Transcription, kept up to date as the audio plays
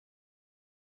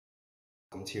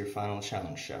Welcome to your final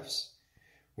challenge, chefs.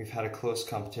 We've had a close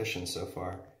competition so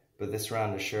far, but this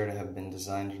round is sure to have been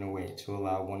designed in a way to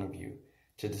allow one of you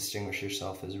to distinguish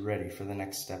yourself as ready for the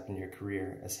next step in your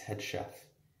career as head chef.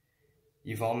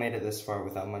 You've all made it this far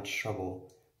without much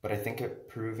trouble, but I think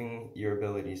proving your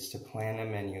abilities to plan a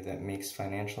menu that makes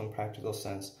financial and practical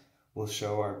sense will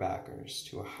show our backers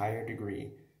to a higher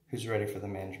degree who's ready for the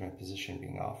management position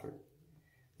being offered.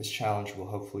 This challenge will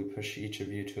hopefully push each of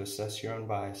you to assess your own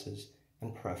biases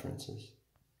and preferences,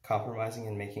 compromising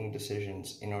and making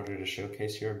decisions in order to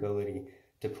showcase your ability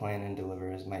to plan and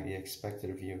deliver as might be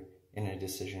expected of you in a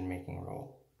decision-making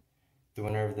role. The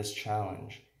winner of this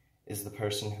challenge is the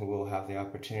person who will have the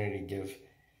opportunity to give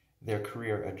their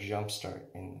career a jump start.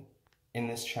 In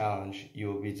this challenge, you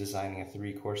will be designing a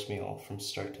 3-course meal from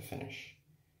start to finish.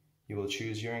 You will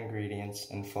choose your ingredients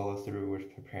and follow through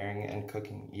with preparing and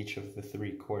cooking each of the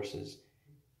 3 courses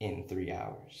in 3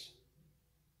 hours.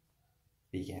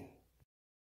 Begin.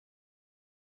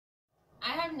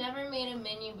 I have never made a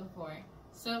menu before,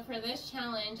 so for this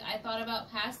challenge, I thought about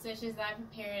past dishes that I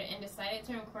prepared and decided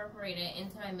to incorporate it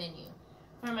into my menu.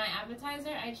 For my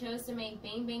appetizer, I chose to make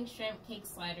bang bang shrimp cake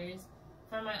sliders.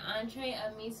 For my entree,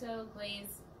 a miso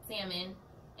glazed salmon,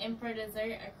 and for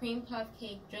dessert, a cream puff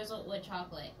cake drizzled with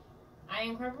chocolate. I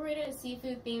incorporated a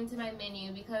seafood theme to my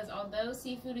menu because although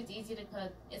seafood is easy to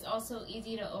cook, it's also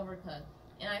easy to overcook,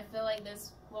 and I feel like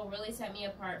this will really set me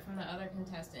apart from the other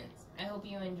contestants. I hope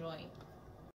you enjoy.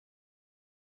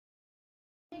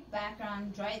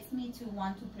 Background drives me to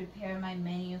want to prepare my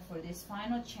menu for this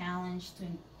final challenge to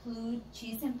include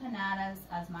cheese empanadas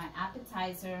as my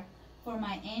appetizer, for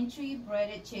my entry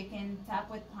breaded chicken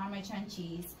topped with Parmesan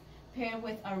cheese, paired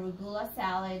with arugula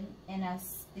salad, and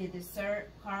as the dessert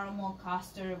caramel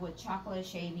custard with chocolate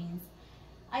shavings.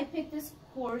 I picked this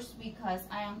course because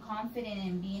I am confident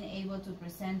in being able to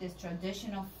present these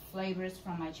traditional flavors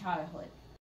from my childhood.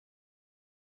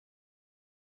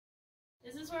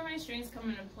 This is where my strengths come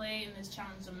into play in this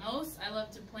challenge the most. I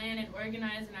love to plan and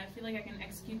organize, and I feel like I can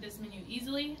execute this menu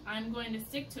easily. I'm going to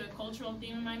stick to a cultural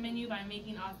theme in my menu by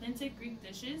making authentic Greek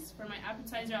dishes. For my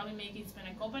appetizer, I'll be making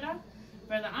spanakopita.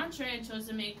 For the entree, I chose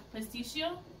to make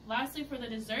pasticcio. Lastly, for the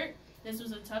dessert, this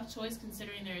was a tough choice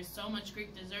considering there is so much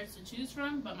Greek desserts to choose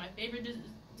from, but my favorite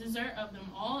dessert of them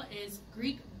all is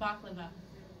Greek baklava.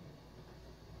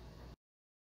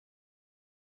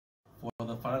 For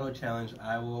the final challenge,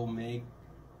 I will make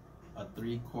a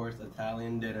 3-course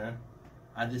Italian dinner.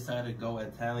 I decided to go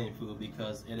Italian food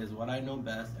because it is what I know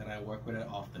best and I work with it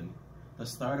often. The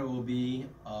starter will be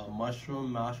a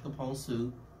mushroom mascarpone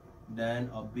soup, then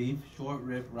a beef short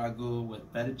rib ragu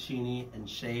with fettuccine and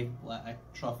shaved black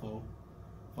truffle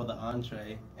for the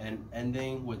entree, and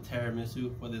ending with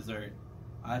tiramisu for dessert.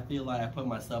 I feel like I put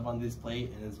myself on this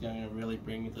plate and it's going to really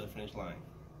bring me to the finish line.